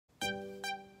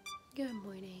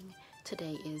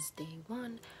Today is day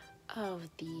 1 of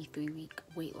the 3-week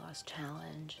weight loss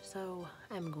challenge, so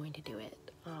I'm going to do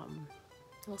it.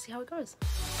 We'll see how it goes.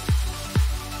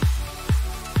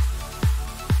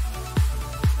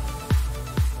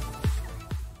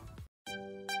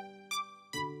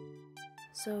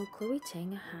 So Chloe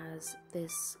Ting has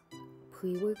this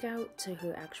pre-workout to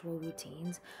her actual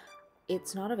routines.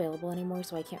 It's not available anymore,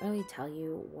 so I can't really tell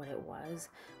you what it was,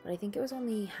 but I think it was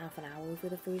only half an hour for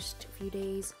the first few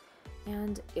days,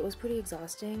 and it was pretty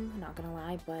exhausting, not gonna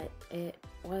lie, but it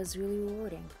was really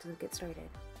rewarding to get started.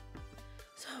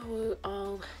 So we're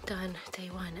all done day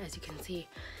 1, as you can see,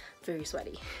 very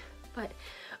sweaty, but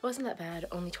it wasn't that bad,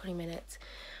 only 20 minutes.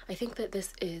 I think that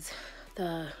this is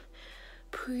the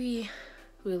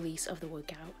pre-release of the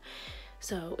workout,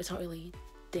 so it's not really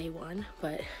day 1,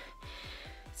 but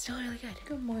it's still really good.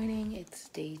 Good morning, it's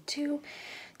day 2.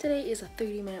 Today is a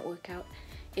 30-minute workout.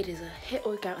 It is a HIIT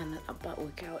workout and then a butt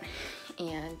workout,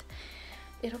 and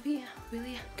it'll be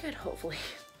really good, hopefully.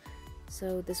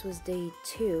 So this was day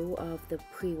 2 of the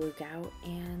pre-workout,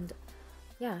 and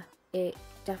yeah, it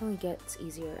definitely gets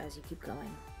easier as you keep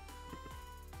going.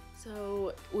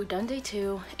 So we're done day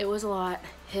 2. It was a lot.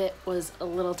 HIIT was a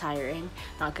little tiring,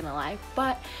 not gonna lie,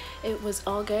 but it was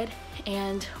all good,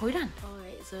 and we're done.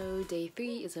 Alright, so day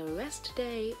 3 is a rest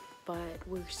day, but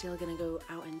we're still gonna go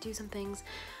out and do some things.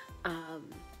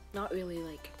 Not really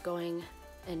like going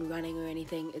and running or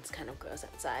anything. It's kind of gross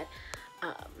outside,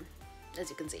 as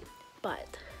you can see.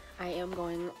 But I am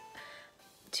going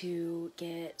to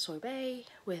get sorbet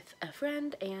with a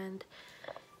friend and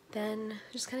then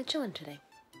just kind of chilling today.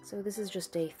 So this is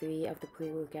just day 3 of the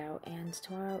pre-workout, and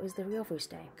tomorrow is the real first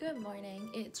day. Good morning,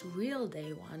 it's real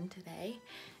day 1 today,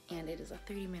 and it is a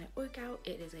 30-minute workout.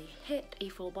 It is a HIIT, a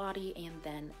full body, and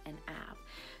then an ab.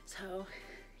 So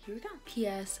here we go.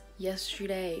 P.S.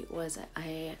 Yesterday was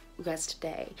a rest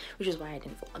day, which is why I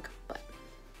didn't vlog, but.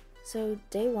 So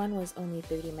day 1 was only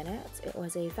 30 minutes. It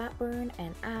was a fat burn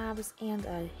and abs and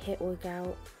a HIIT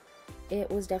workout. It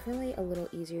was definitely a little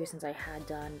easier since I had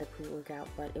done the pre-workout,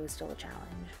 but it was still a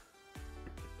challenge.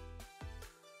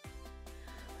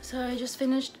 So I just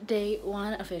finished day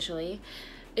 1 officially.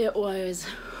 It was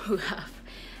rough.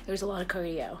 There was a lot of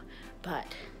cardio, but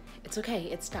it's okay,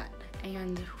 it's done,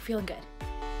 and we're feeling good.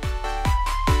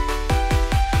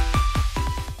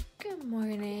 Good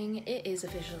morning, it is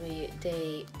officially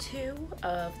day 2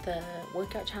 of the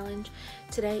workout challenge.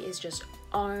 Today is just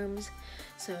arms,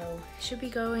 so it should be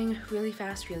going really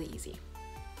fast, really easy.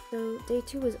 So day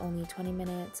 2 was only 20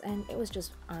 minutes, and it was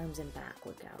just arms and back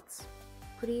workouts.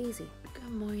 Pretty easy.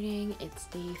 Good morning, it's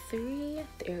day 3.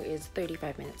 There is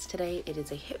 35 minutes today. It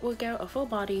is a HIIT workout, a full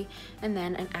body, and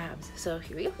then an abs. So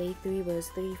here we go. Day 3 was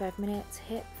 35 minutes,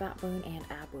 HIIT, fat burn, and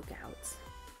ab workouts.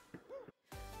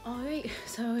 Alright,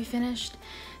 so we finished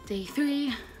day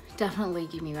 3. Definitely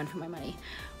give me a run for my money,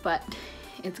 but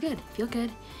it's good, feel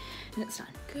good, and it's done.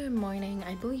 Good morning,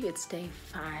 I believe it's day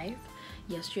 5.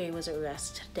 Yesterday was a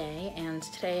rest day, and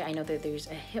today I know that there's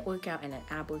a HIIT workout and an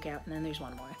ab workout, and then there's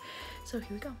one more. So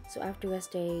here we go. So after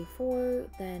rest day 4,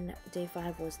 then day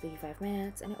 5 was 35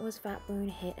 minutes, and it was fat burn,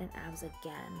 HIIT, and abs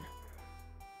again.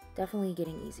 Definitely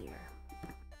getting easier.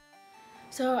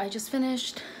 So I just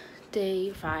finished day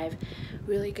 5,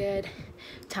 really good,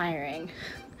 tiring,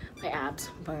 my abs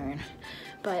burn,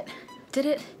 but did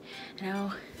it, and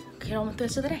now get on with the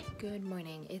rest of the day. Good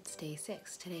morning, it's day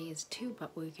 6. Today is 2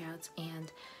 butt workouts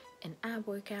and an ab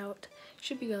workout.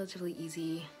 Should be relatively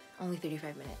easy, only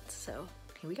 35 minutes, so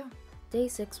here we go. Day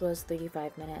 6 was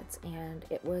 35 minutes, and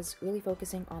it was really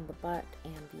focusing on the butt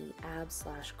and the abs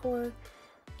 / core,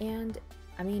 and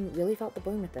I mean, really felt the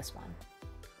burn with this one.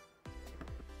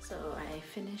 So I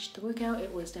finished the workout.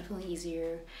 It was definitely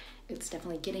easier. It's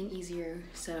definitely getting easier.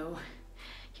 So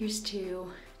here's to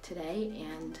today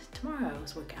and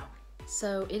tomorrow's workout.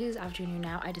 So it is afternoon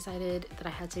now. I decided that I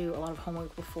had to do a lot of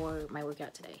homework before my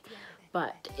workout today.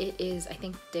 But it is, I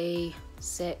think, day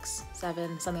 6,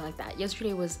 7, something like that.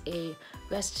 Yesterday was a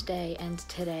rest day, and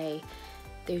today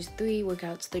there's 3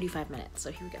 workouts, 35 minutes.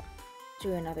 So here we go.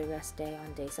 Do another rest day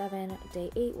on day 7. Day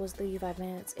 8 was 35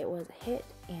 minutes. It was HIIT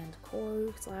and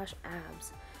core /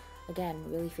 abs. Again,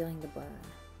 really feeling the burn.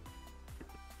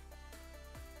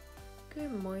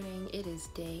 Good morning, it is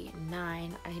day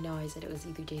 9. I know I said it was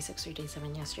either day 6 or day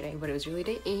 7 yesterday, but it was really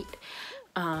day 8.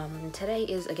 Today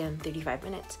is again 35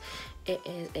 minutes. It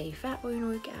is a fat burn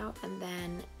workout and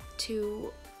then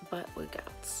 2 butt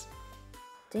workouts.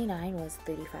 Day 9 was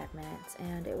 35 minutes,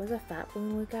 and it was a fat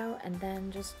burn workout and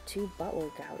then just 2 butt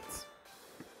workouts.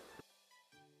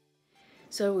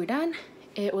 So we're done.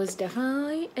 It was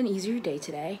definitely an easier day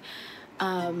today.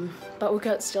 But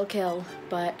workouts still kill,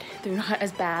 but they're not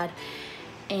as bad,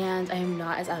 and I am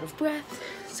not as out of breath,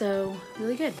 so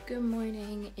really good. Good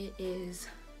morning, it is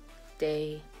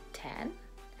day 10.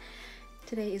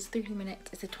 Today is 30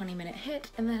 minutes, it's a 20-minute hit,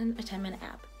 and then a 10-minute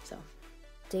ab, so.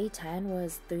 Day 10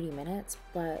 was 30 minutes,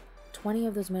 but 20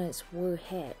 of those minutes were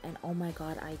hit, and oh my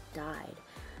god, I died.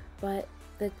 But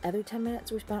the other 10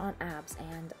 minutes were spent on abs,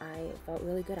 and I felt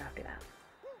really good after that.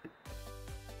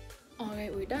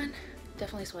 Alright, we're done.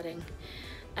 Definitely sweating.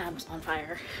 Abs on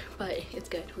fire, but it's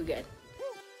good, we're good.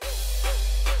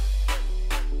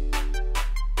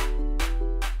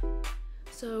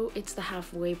 So it's the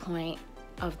halfway point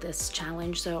of this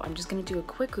challenge, so I'm just gonna do a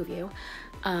quick review.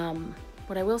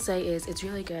 What I will say is it's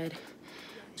really good.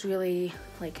 It's really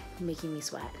like making me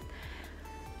sweat,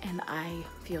 and I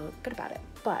feel good about it.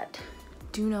 But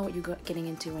do know what you're getting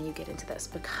into when you get into this,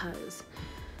 because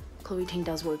Chloe Ting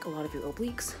does work a lot of your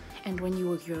obliques, and when you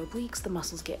work your obliques, the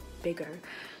muscles get bigger.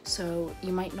 So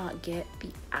you might not get the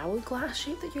hourglass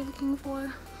shape that you're looking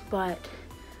for, but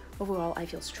overall I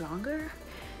feel stronger.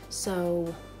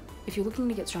 So if you're looking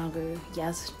to get stronger,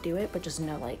 yes, do it, but just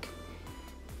know like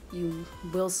you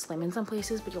will slim in some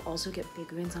places, but you'll also get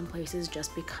bigger in some places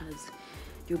just because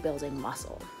you're building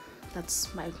muscle.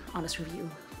 That's my honest review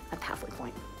at the halfway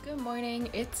point. Good morning,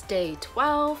 it's day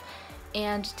 12,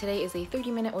 and today is a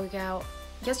 30-minute workout.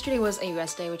 Yesterday was a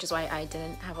rest day, which is why I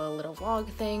didn't have a little vlog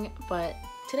thing, but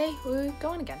today we're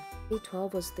going again. Day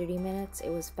 12 was 30 minutes, it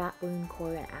was fat burn,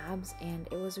 core, and abs, and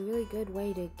it was a really good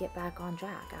way to get back on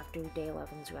track after day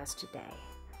 11's rest today.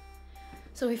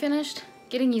 So we finished,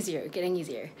 getting easier.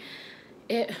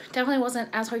 It definitely wasn't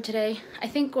as hard today. I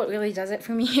think what really does it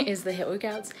for me is the HIIT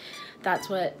workouts. That's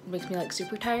what makes me like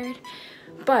super tired,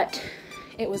 but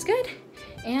it was good,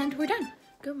 and we're done.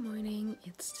 Good morning,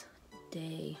 it's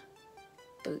day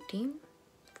 13,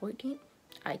 14?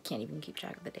 I can't even keep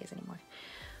track of the days anymore,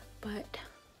 but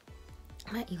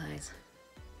I'm at Eli's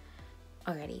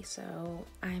already, so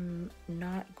I'm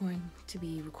not going to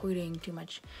be recording too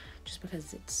much just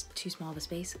because it's too small of a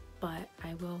space, but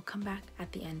I will come back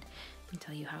at the end and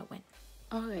tell you how it went.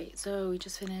 Alright, so we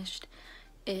just finished.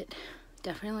 It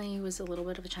definitely was a little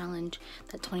bit of a challenge.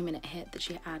 That 20-minute hit that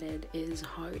she added is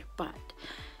hard, but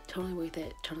totally worth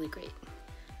it, totally great.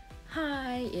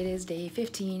 Hi, it is day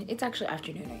 15. It's actually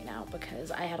afternoon right now because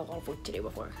I had a lot of work to do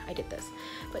before I did this.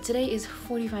 But today is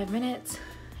 45 minutes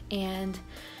and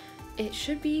it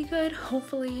should be good,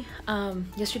 hopefully.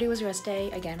 Yesterday was a rest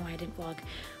day, again, why I didn't vlog,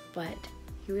 but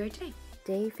here we are today.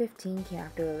 Day 15 came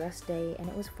after a rest day, and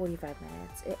it was 45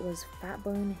 minutes. It was fat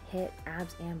burn, HIIT,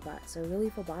 abs, and butt, so really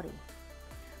full body.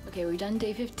 Okay, we're done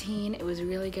day 15. It was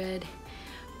really good.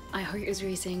 My heart is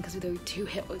racing because there were 2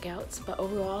 HIIT workouts, but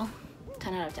overall,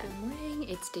 10 out of 10. Good morning,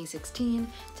 it's day 16.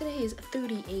 Today is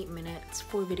 38 minutes,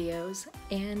 4 videos,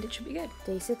 and it should be good.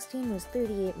 Day 16 was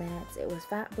 38 minutes. It was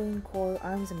fat burn, core,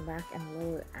 arms and back, and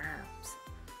lower abs.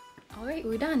 Alright,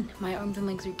 we're done. My arms and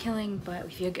legs are killing, but we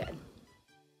feel good.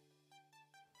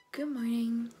 Good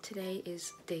morning, today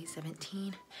is day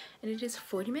 17, and it is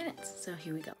 40 minutes, so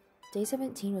here we go. Day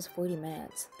 17 was 40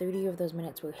 minutes. 30 of those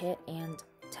minutes were HIIT, and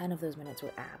 10 of those minutes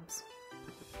were abs.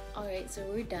 Alright, so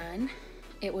we're done.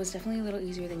 It was definitely a little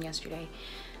easier than yesterday,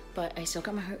 but I still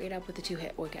got my heart rate up with the 2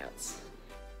 HIIT workouts.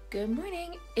 Good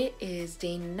morning, it is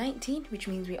day 19, which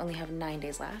means we only have 9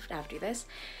 days left after this,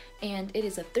 and it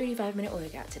is a 35-minute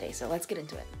workout today, so let's get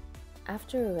into it.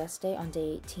 After a rest day on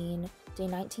day 18, day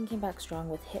 19 came back strong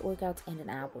with HIIT workouts and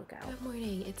an ab workout. Good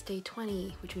morning, it's day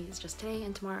 20, which means just today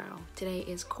and tomorrow. Today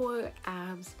is core,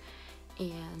 abs,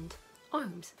 and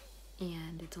arms,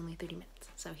 and it's only 30 minutes,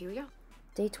 so here we go.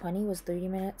 Day 20 was 30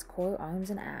 minutes, core, arms,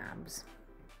 and abs.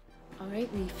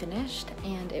 Alright, we finished,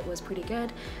 and it was pretty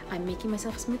good. I'm making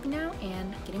myself a smoothie now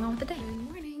and getting on with the day. Good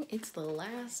morning, it's the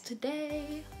last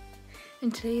day,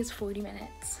 and today is 40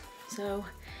 minutes, so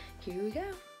here we go.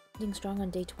 Getting strong on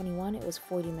day 21, it was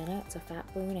 40 minutes, a fat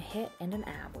burn, a HIIT, and an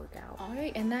ab workout.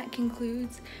 Alright, and that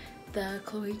concludes the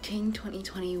Chloe Ting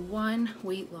 2021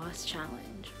 weight loss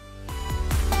challenge.